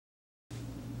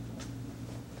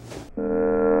Oh,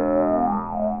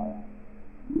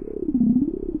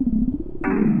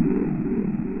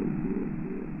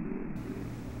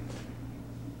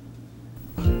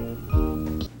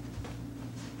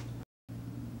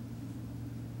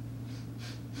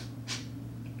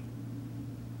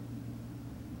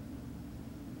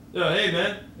 hey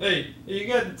man, hey, you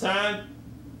got the time?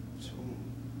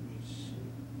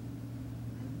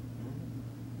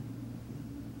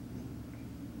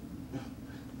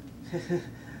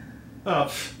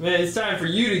 Oh man, it's time for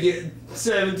you to get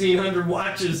 1,700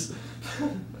 watches.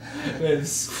 Man,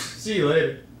 see you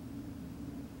later.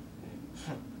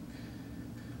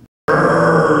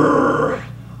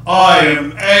 I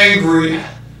am angry.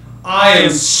 I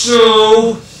am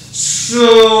so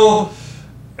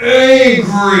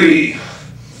angry.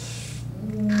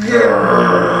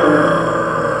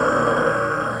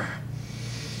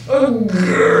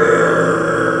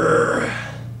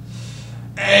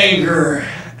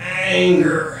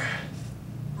 Anger.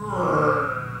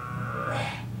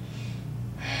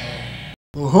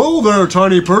 Oh, there,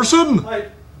 tiny person. Hi,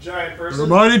 giant person. You're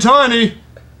mighty tiny.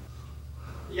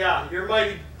 Yeah, you're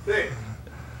mighty thick.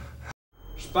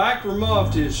 Spike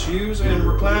removed his shoes and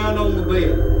reclined on the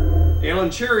bed. Ellen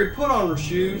Cherry put on her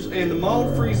shoes and the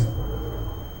mold freeze.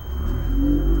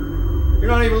 You're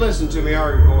not even listening to me,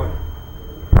 are you, boy?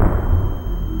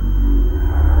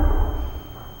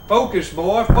 Focus,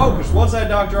 boy, focus. What's that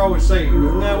doctor always say?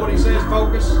 Isn't that what he says,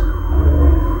 focus?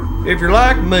 If you're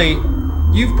like me,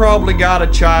 you've probably got a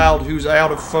child who's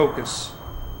out of focus.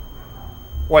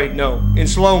 Wait, no, in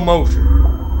slow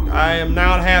motion. I am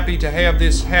not happy to have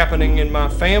this happening in my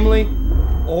family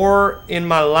or in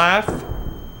my life.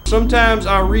 Sometimes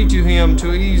I read to him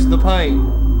to ease the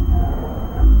pain.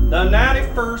 The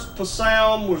 91st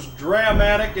psalm was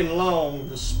dramatic and long.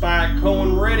 The Spike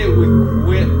Cohen read it with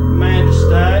wit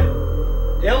majesty.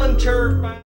 Ellen Cherry